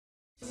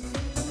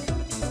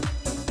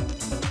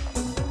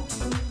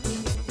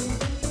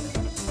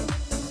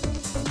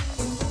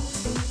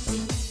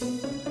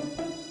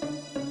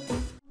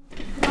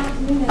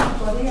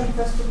everybody, and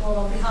first of all,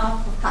 on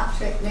behalf of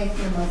Patrick,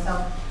 Nathan and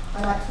myself,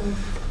 I'd like to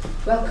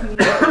welcome you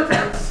to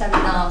the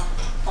seminar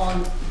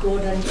on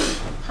Gordon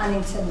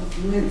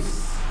Hannington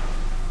Luce.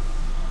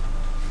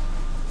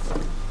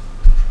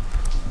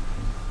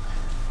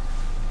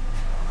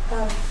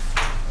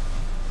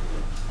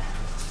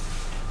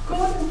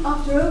 Gordon,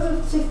 after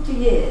over 50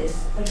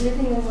 years of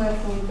living and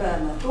working in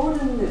Burma,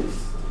 Gordon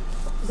Luce,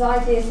 his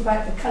ideas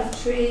about the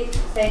country,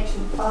 its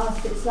ancient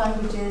past, its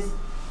languages,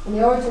 and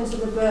the origins of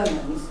the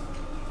Burmans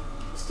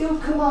still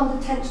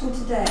command attention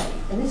today,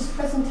 and this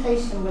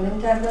presentation will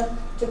endeavour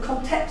to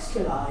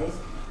contextualise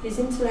his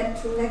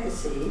intellectual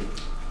legacy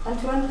and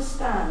to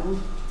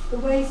understand the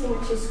ways in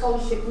which his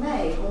scholarship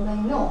may or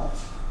may not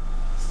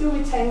still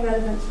retain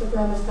relevance for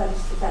Burma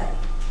studies today.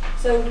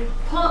 So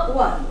part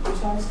one,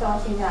 which I'm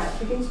starting now,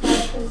 begins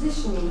by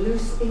positioning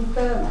Luce in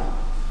Burma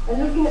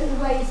and looking at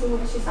the ways in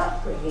which his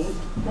upbringing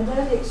and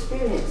early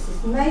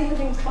experiences may have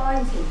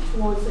inclined him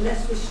towards a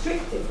less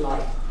restrictive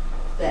life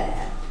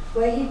there,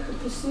 where he could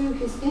pursue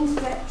his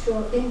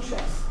intellectual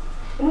interests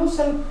and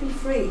also be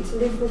free to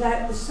live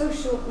without the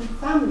social and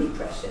family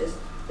pressures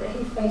that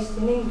he faced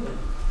in England.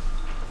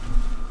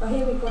 Now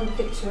here we've got a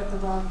picture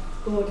of our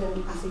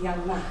Gordon as a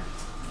young man.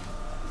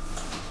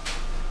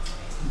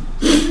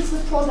 This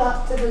is the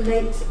product of a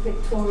late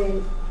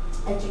Victorian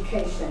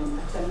education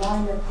at a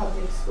minor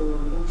public school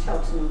in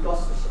Cheltenham,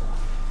 Gloucestershire.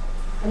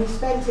 And he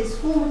spent his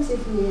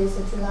formative years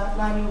at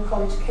Lanyon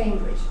College,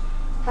 Cambridge,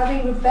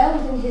 having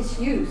rebelled in his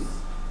youth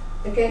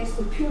against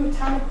the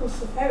puritanical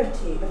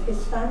severity of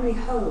his family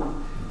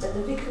home at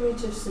the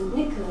vicarage of St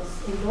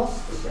Nicholas in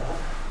Gloucester,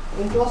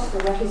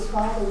 where his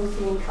father was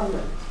the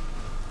incumbent.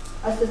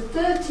 As the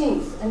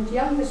 13th and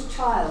youngest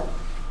child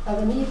of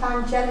an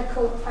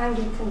evangelical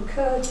Anglican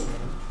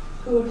clergyman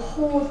who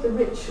abhorred the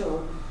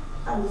ritual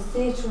and the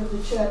theatre of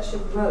the Church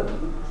of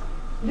Rome,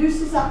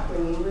 Luce's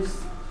upbringing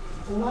was,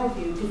 in my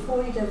view,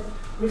 devoid of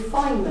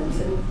refinement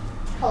and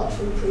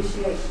cultural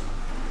appreciation.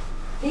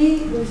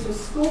 He, Luce, was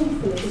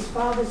scornful of his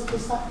father's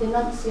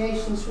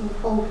denunciations from the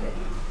pulpit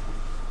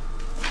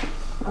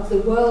of the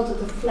world of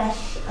the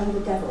flesh and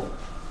the devil.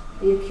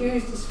 He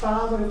accused his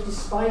father of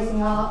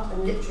despising art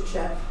and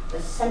literature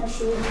as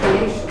sensual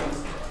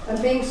creations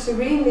and being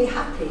serenely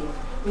happy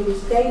with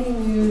his daily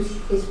news,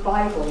 his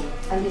Bible,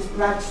 and his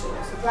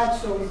Bradshaw. So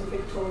Bradshaw was a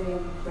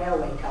Victorian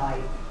railway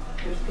guide,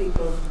 which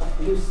people,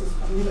 Luce's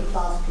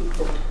middle-class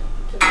people,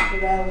 who took the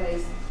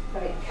railways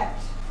where it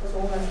kept as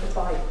almost a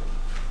Bible.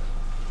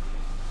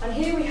 And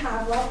here we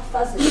have, rather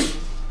fuzzy,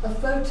 a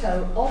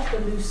photo of the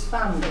Luce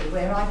family,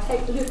 where I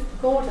take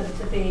Gordon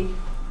to be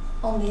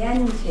on the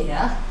end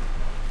here.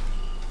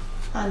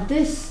 And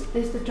this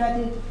is the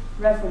dreaded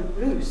Reverend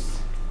Luce.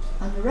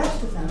 And the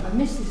rest of them are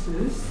Mrs.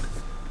 Luce,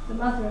 the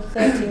mother of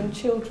 13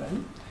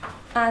 children.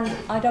 And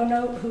I don't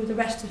know who the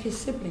rest of his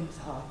siblings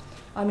are.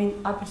 I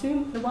mean, I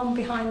presume the one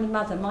behind the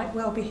mother might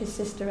well be his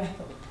sister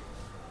Ethel.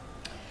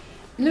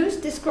 Luce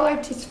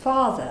described his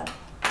father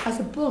as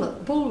a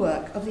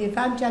bulwark of the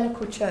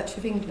Evangelical Church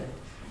of England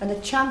and a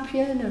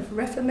champion of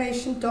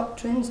Reformation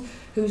doctrines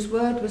whose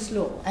word was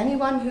law.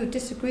 Anyone who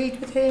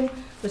disagreed with him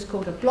was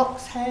called a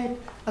blockshead,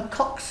 a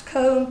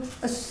coxcomb,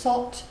 a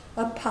sot,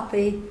 a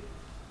puppy.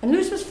 And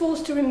Luce was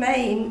forced to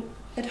remain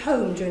at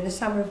home during the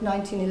summer of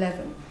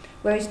 1911,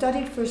 where he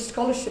studied for a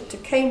scholarship to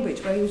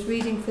Cambridge, where he was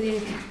reading for the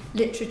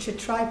literature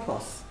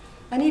tripos.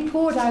 And he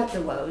poured out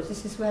the woes,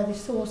 this is where the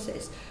source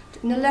is,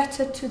 in a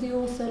letter to the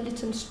author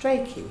Lytton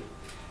Strachey,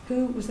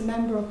 who was a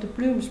member of the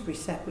Bloomsbury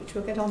set, which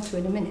we'll get onto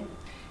in a minute.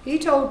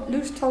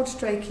 Luce told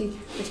Strachey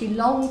that he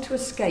longed to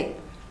escape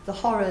the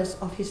horrors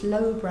of his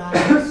lowbrow,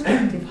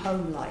 restrictive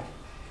home life.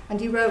 And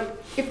he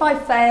wrote, "If I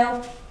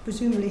fail,"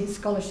 presumably his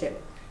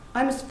scholarship,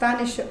 "I must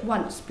vanish at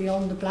once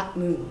beyond the black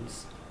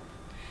moons."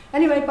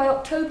 Anyway, by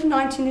October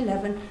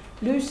 1911,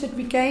 Luce had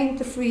regained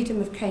the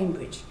freedom of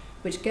Cambridge,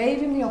 which gave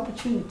him the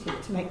opportunity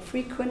to make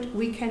frequent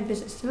weekend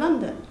visits to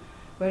London,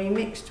 where he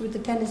mixed with the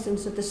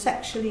denizens of the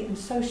sexually and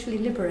socially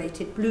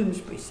liberated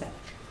Bloomsbury set.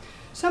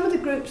 Some of the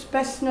group's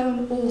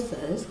best-known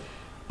authors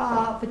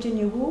are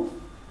Virginia Woolf,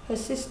 her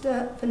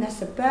sister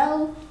Vanessa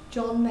Bell,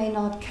 John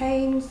Maynard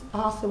Keynes,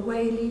 Arthur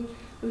Waley,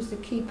 who's the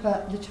keeper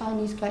of the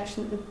Chinese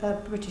collection at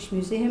the British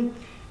Museum,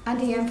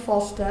 Andy M.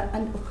 Foster,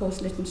 and of course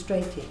Lytton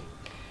Strachey.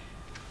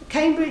 At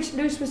Cambridge,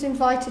 Luce was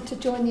invited to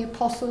join the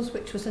Apostles,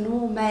 which was an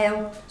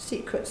all-male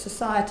secret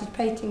society,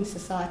 painting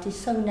society,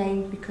 so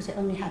named because it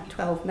only had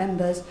 12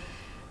 members.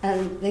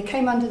 And they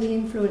came under the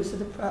influence of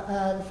the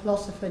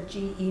philosopher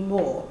G.E.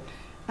 Moore,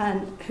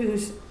 and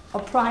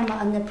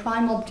their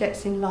prime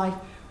objects in life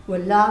were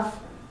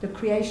love, the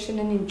creation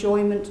and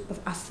enjoyment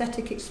of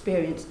aesthetic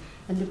experience,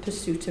 and the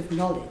pursuit of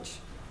knowledge.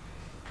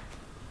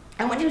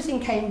 And when he was in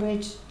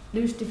Cambridge,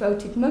 Luce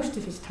devoted most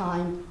of his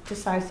time to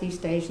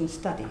Southeast Asian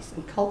studies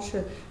and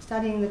culture,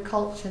 studying the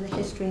culture, the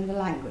history, and the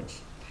language.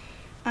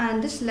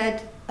 And this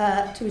led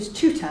to his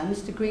tutor,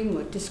 Mr.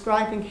 Greenwood,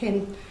 describing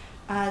him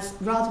as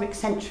rather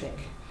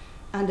eccentric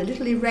and a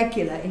little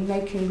irregular in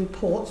making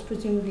reports,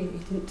 presumably he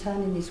didn't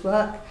turn in his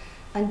work,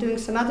 and doing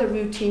some other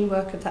routine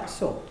work of that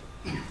sort.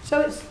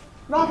 So it's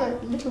rather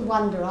little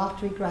wonder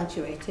after he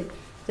graduated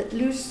that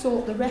Luce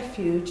sought the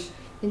refuge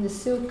in the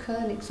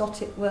silken,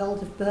 exotic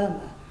world of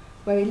Burma,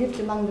 where he lived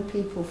among the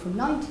people from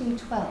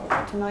 1912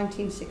 to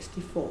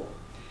 1964.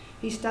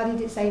 He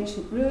studied its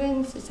ancient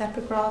ruins, its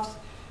epigraphs,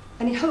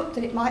 and he hoped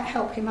that it might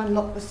help him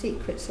unlock the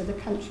secrets of the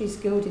country's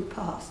gilded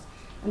past,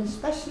 and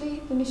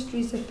especially the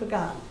mysteries of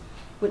Pagan,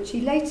 which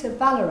he later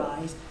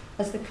valorized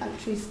as the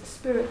country's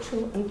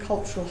spiritual and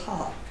cultural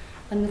heart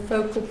and the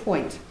focal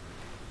point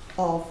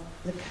of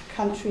the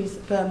country's,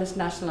 Burma's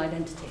national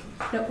identity.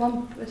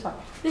 No, sorry.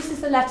 This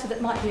is a letter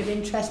that might be of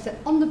interest. That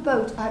on the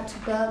boat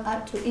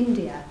out to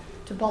India,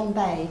 to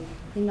Bombay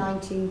in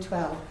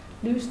 1912,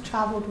 Luce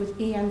travelled with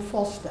E.M.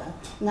 Foster,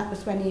 and that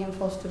was when E.M.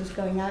 Foster was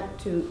going out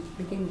to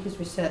begin his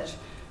research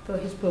for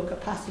his book, A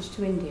Passage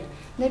to India.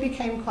 And they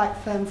became quite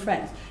firm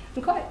friends.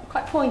 And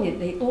quite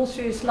poignantly, all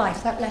through his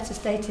life, that letter's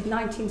dated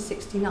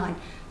 1969,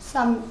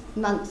 some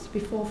months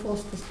before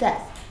Foster's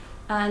death.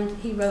 And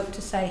he wrote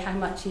to say how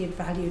much he had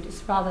valued.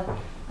 It's rather,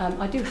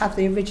 I do have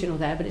the original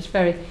there, but it's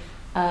very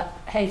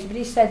hazy. But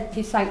he said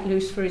he thanked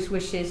Luce for his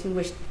wishes and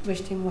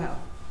wished him well.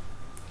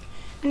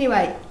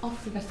 Anyway,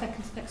 off we go.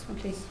 Next one,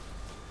 please.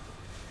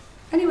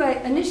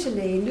 Anyway,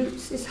 initially,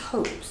 Luce's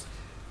hopes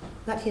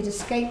that he had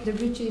escaped the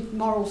rigid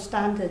moral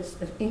standards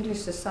of English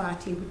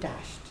society were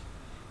dashed.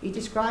 He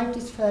described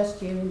his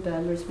first year in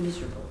Burma as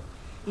miserable.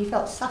 He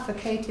felt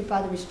suffocated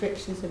by the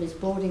restrictions of his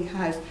boarding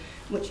house,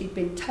 which he'd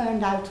been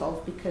turned out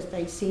of because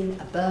they'd seen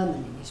a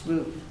Burman in his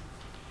room.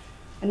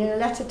 And in a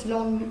letter to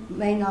Lord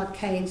Maynard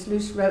Keynes,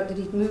 Luce wrote that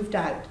he'd moved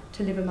out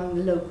to live among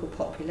the local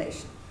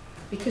population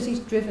because he's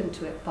driven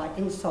to it by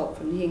insult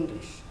from the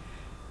English.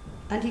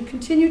 And he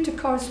continued to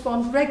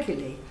correspond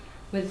regularly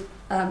with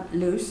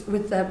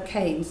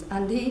Keynes,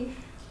 and he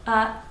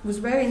was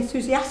very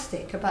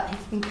enthusiastic about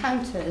his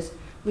encounters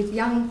with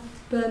young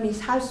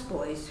Burmese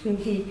houseboys whom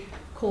he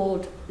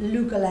called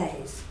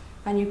Lugalays.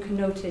 And you can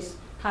notice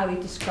how he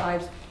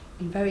describes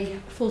in very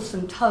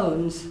fulsome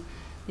tones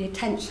the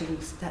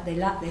attentions that they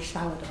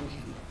showered on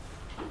him.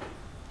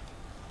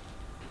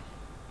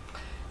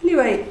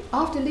 Anyway,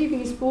 after leaving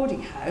his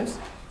boarding house,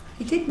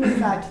 he did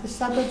move out to the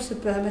suburbs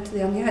of Burma,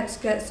 on the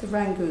outskirts of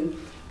Rangoon,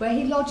 where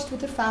he lodged with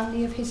the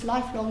family of his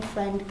lifelong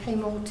friend,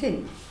 Paimon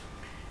Tin.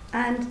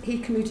 And he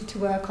commuted to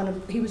work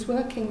he was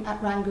working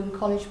at Rangoon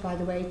College, by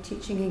the way,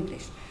 teaching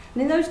English.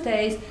 And in those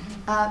days,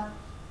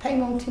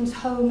 Paimon Tin's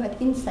home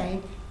at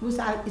Insane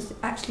is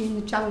actually in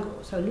the jungle,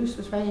 so Luce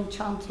was very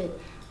enchanted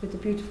with the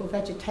beautiful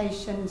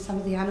vegetation and some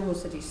of the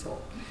animals that he saw.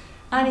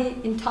 And he,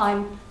 in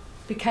time,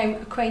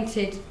 became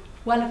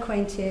well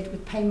acquainted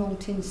with Paimon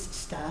Tin's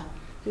sister,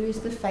 who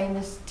is the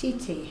famous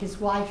Titi, his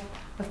wife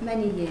of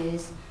many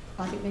years.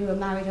 I think they were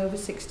married over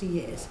 60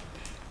 years.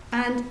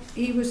 And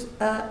he was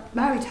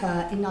married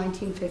her in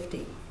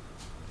 1915.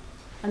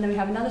 And then we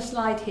have another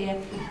slide here,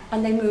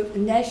 and they moved,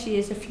 and there she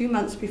is a few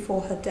months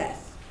before her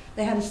death.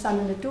 They had a son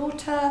and a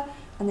daughter,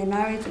 and they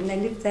married, and they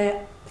lived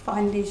there.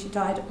 Finally, she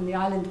died on the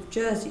island of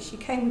Jersey. She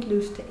came with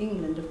Luce to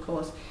England, of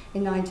course,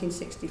 in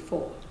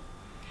 1964.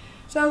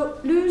 So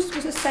Luce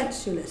was a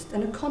sensualist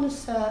and a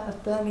connoisseur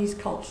of Burmese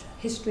culture,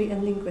 history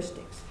and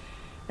linguistics.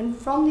 And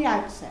from the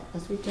outset,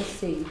 as we've just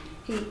seen,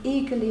 he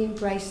eagerly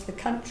embraced the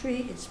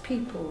country, its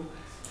people,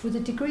 with a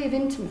degree of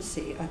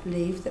intimacy, I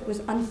believe, that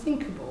was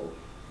unthinkable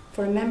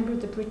for a member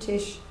of the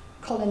British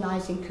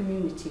colonising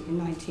community in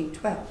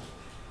 1912,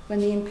 when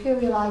the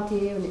imperial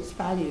idea and its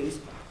values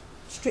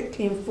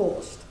strictly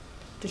enforced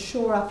to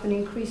shore up an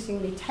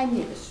increasingly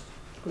tenuous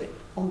grip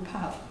on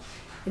power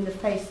in the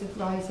face of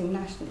rising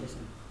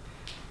nationalism.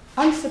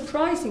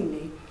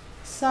 Unsurprisingly,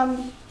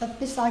 some of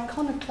this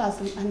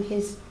iconoclasm and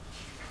his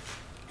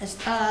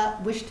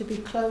wish to be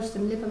close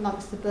and live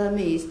amongst the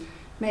Burmese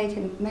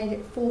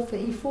he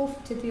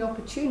forfeited the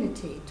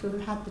opportunity to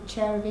have had the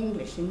chair of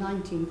English in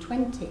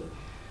 1920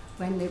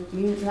 when the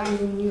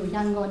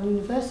Yangon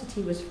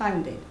University was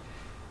founded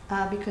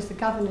because the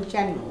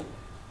Governor-General,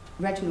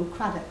 Reginald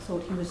Craddock,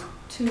 thought he was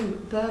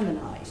too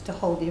Burmanised to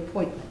hold the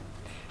appointment.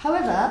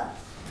 However,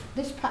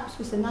 this perhaps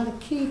was another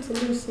key to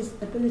Luce's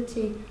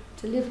ability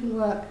to live and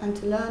work and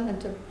to learn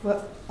and to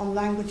work on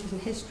languages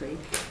and history.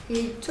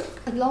 He took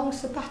a long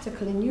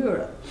sabbatical in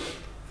Europe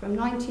from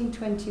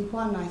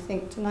 1921, I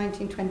think, to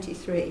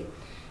 1923.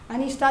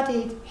 And he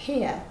studied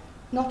here,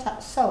 not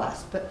at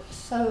SOAS, but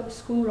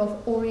School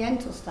of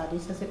Oriental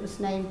Studies, as it was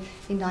named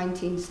in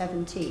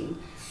 1917,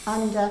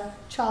 under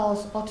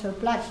Charles Otto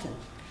Blagden,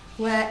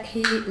 where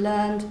he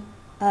learned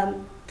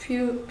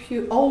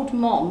Old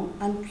Mon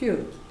and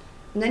Pew.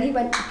 And then he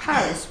went to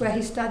Paris, where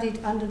he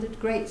studied under the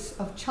greats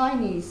of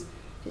Chinese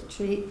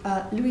history,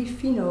 Louis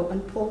Finot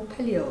and Paul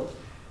Pelliot,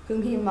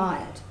 whom he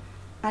admired.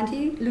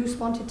 And Luce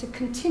wanted to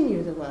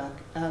continue the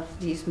work of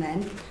these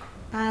men,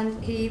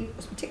 and he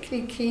was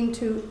particularly keen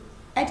to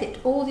edit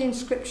all the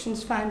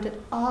inscriptions found at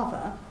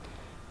Ava,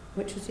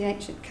 which was the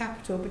ancient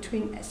capital,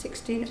 between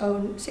 609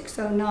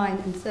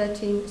 and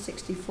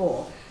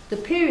 1364. The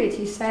period,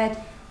 he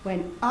said,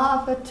 when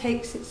Ava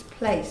takes its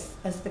place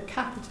as the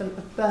capital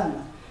of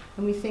Burma.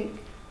 And we think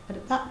that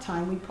at that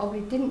time we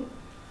probably didn't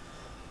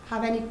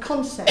have any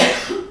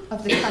concept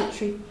of the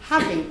country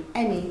having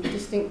any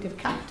distinctive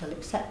capital,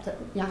 except that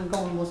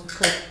Yangon was, of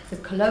course, the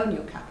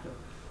colonial capital.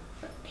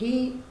 But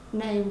he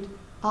named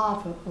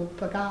Ava or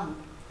Pagan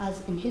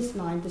as, in his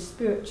mind, the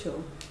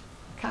spiritual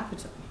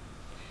capital.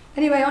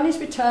 Anyway, on his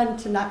return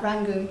to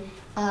Rangoon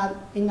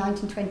in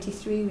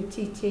 1923 with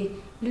T.T.,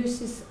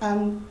 Luce's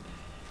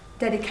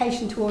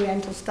dedication to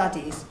Oriental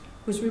studies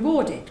was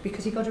rewarded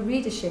because he got a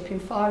readership in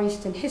Far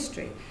Eastern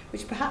history,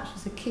 which perhaps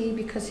was the key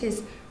because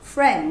his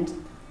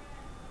friend,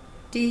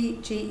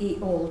 D.G.E.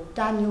 Hall,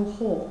 Daniel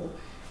Hall,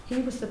 he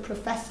was the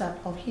professor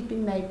of, he'd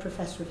been made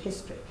professor of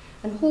history,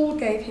 and Hall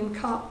gave him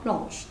carte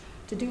blanche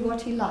to do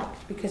what he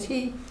liked because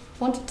he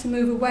wanted to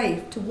move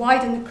away, to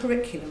widen the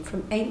curriculum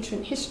from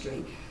ancient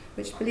history,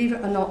 which, believe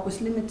it or not,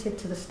 was limited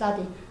to the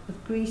study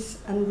of Greece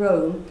and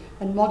Rome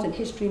and modern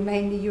history,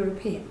 mainly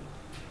European.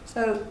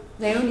 So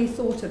they only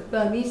thought of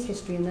Burmese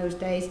history in those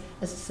days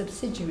as a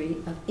subsidiary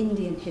of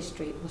Indian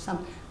history or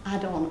some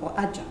add-on or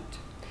adjunct.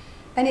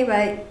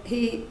 Anyway,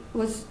 he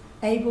was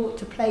able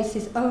to place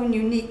his own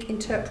unique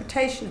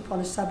interpretation upon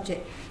a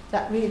subject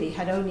that really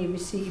had only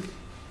received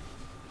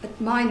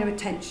minor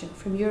attention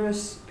from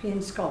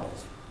European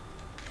scholars.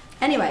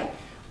 Anyway,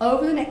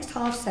 over the next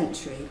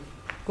half-century,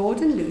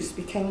 Gordon Luce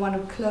became one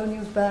of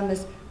colonial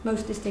Burma's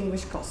most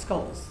distinguished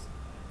scholars,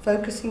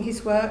 focusing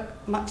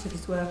much of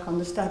his work on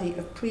the study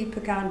of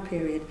pre-Pagan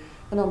period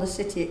and on the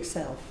city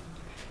itself,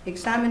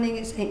 examining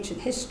its ancient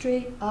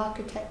history,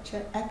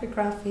 architecture,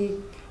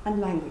 epigraphy,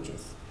 and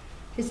languages.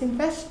 His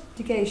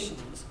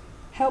investigations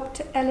helped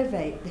to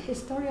elevate the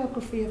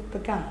historiography of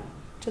Pagan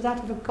to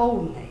that of a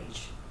golden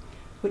age,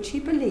 which he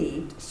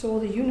believed saw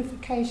the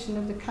unification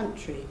of the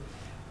country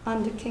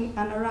under King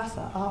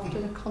Anaratha after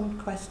the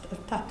conquest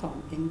of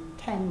Taton in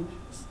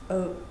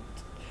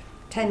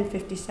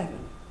 1057.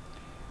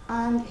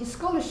 And his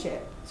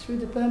scholarship, through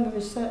the Burma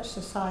Research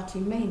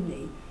Society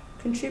mainly,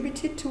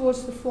 contributed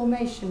towards the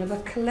formation of a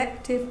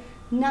collective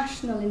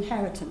national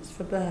inheritance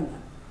for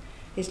Burma.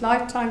 His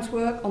lifetime's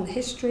work on the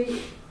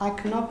history,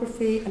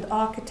 iconography and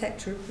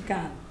architecture of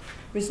Pagan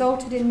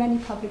resulted in many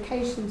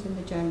publications in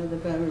the Journal of the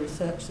Burma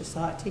Research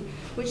Society,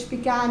 which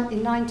began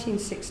in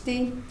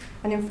 1916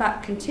 and in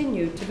fact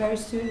continued to very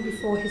soon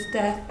before his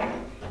death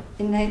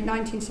in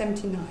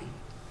 1979.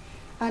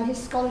 And his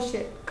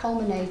scholarship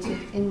culminated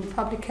in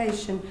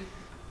publication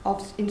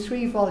in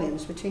 3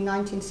 volumes between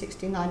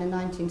 1969 and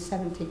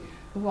 1970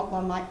 of what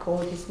one might call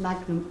his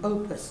magnum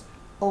opus,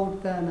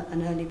 Old Burma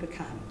and Early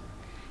Pagan.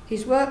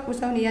 His work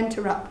was only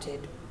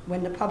interrupted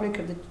when the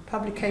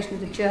publication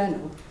of the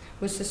journal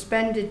was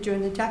suspended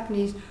during the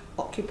Japanese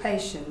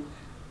occupation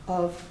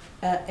of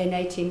in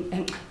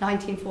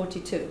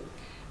 1942.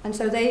 And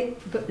so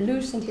but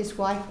Luce and his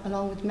wife,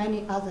 along with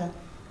many other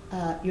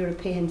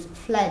Europeans,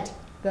 fled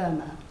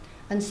Burma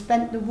and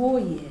spent the war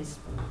years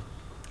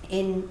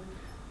in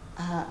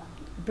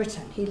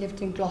Britain. He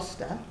lived in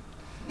Gloucester.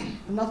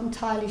 I'm not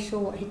entirely sure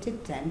what he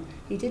did then.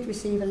 He did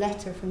receive a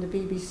letter from the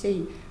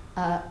BBC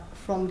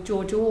from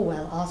George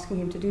Orwell asking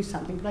him to do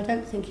something, but I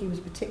don't think he was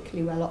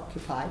particularly well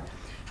occupied.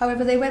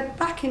 However, they went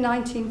back in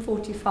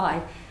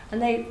 1945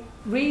 and they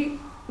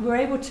were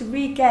able to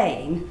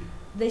regain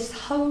this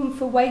home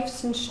for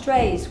waifs and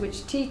strays,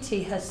 which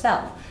T.T.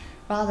 herself,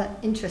 rather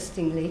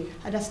interestingly,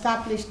 had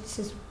established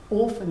as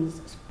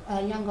orphans,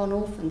 Yangon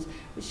orphans,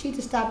 which she'd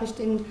established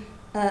in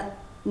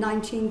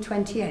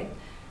 1928.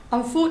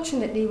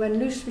 Unfortunately, when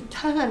Luce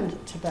returned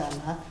to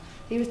Burma,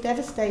 he was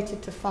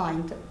devastated to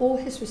find that all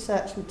his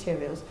research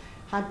materials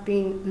had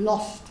been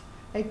lost.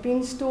 They'd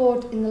been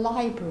stored in the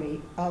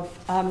library of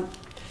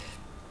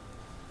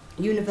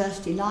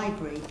University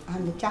Library,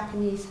 and the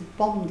Japanese had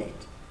bombed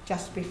it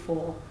just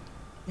before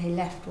they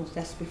left or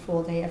just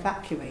before they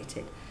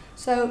evacuated.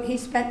 So he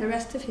spent the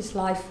rest of his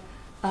life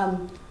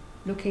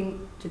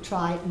looking to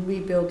try and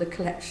rebuild the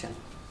collection.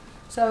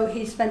 So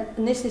he spent,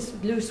 and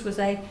Luce was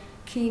a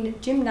keen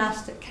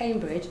gymnast at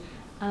Cambridge.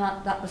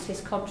 That was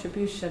his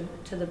contribution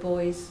to the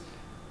boys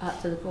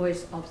of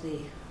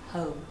the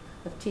home,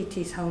 of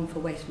T.T.'s Home for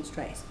Waifs and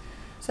Strays.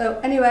 So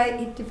anyway,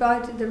 he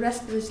devoted the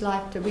rest of his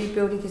life to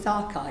rebuilding his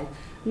archive,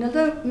 and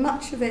although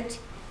much of it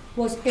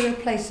was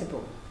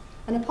irreplaceable,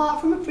 and apart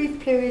from a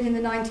brief period in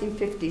the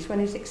 1950s when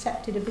he was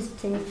accepted a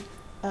visiting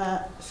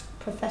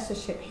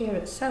professorship here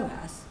at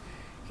SOAS,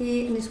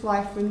 he and his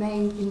wife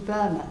remained in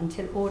Burma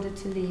until ordered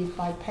to leave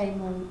by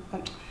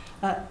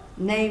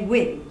Ne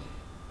Win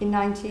in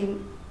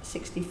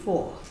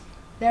 1964.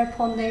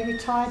 Thereupon they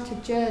retired to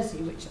Jersey,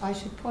 which I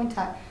should point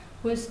out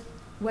was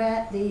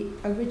where the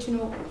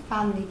original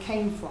family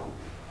came from.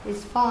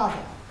 His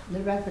father,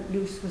 the Reverend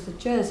Luce, was a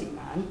Jersey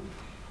man,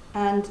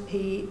 and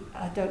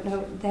I don't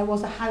know, there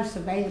was a house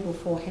available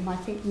for him, I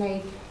think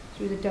made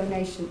through the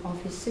donation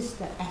of his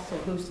sister Ethel,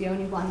 who's the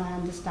only one I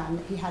understand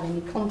that he had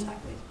any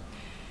contact with.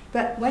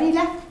 But when he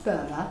left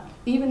Burma,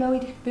 even though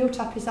he'd built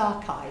up his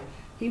archive,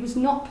 he was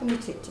not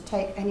permitted to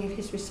take any of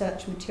his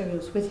research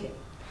materials with him.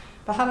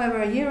 But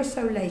however, a year or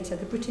so later,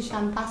 the British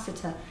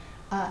ambassador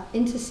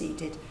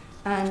interceded,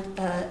 and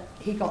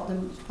he got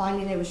them,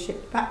 finally they were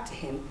shipped back to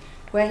him.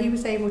 where he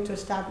was able to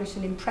establish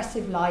an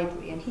impressive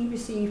library, and he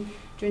received,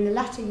 during the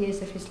latter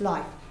years of his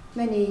life,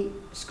 many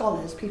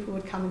scholars, people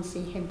would come and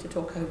see him to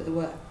talk over the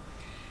work.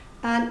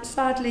 And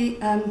sadly,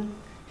 in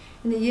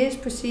the years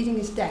preceding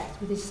his death,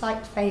 with his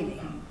sight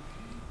failing,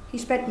 he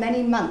spent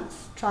many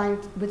months trying,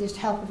 with his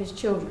help of his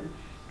children,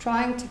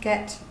 trying to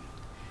get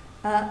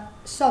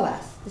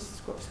SOAS,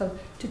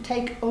 to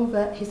take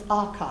over his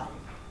archive.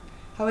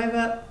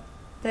 However,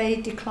 they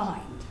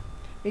declined.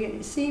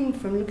 It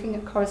seemed from looking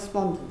at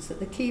correspondence that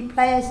the key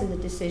players in the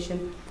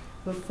decision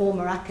were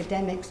former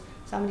academics,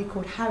 somebody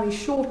called Harry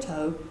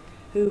Shorto,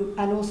 who,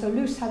 and also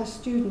Luce had a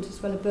student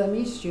as well, a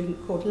Burmese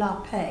student called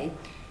Luce,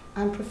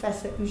 and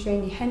Professor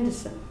Eugenie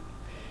Henderson.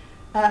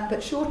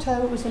 But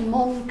Shorto was a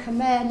Mon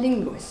Khmer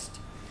linguist,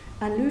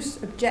 and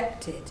Luce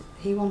objected.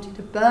 He wanted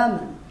a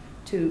Burman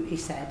to, he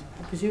said,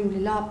 presumably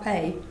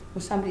Luce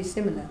or somebody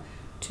similar,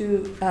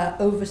 to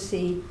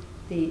oversee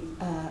the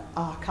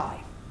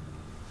archive.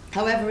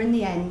 However, in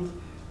the end,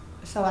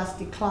 SOAS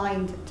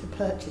declined to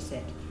purchase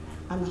it,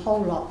 and the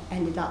whole lot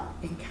ended up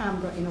in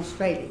Canberra in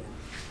Australia.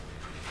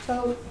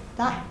 So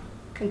that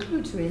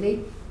concludes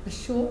really a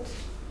short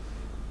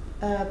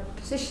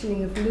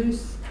positioning of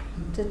Luce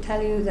to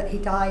tell you that he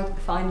died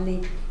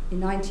finally in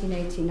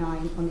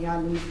 1989 on the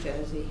island of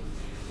Jersey.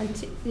 And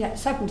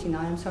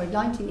 79, I'm sorry, he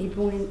was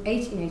born in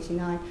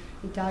 1889,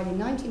 he died in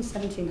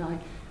 1979,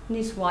 and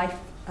his wife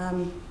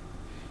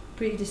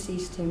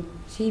predeceased him.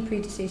 He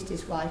predeceased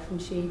his wife,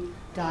 and she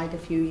died a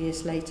few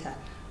years later.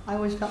 I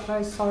always felt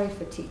very sorry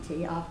for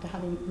Titi after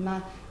having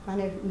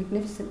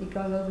magnificently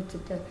going over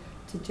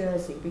to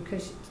Jersey,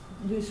 because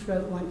Luce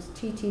wrote once,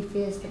 Titi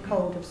fears the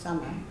cold of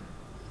summer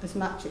as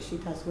much as she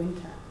does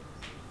winter.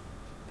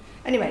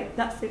 Anyway,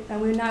 that's it, and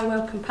we now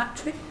welcome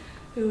Patrick,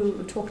 who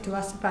will talk to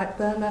us about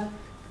Burma,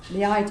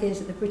 the ideas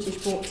that the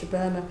British brought to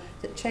Burma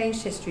that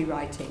changed history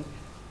writing,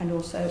 and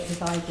also his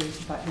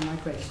ideas about the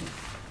migration.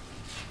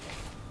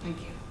 Thank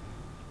you.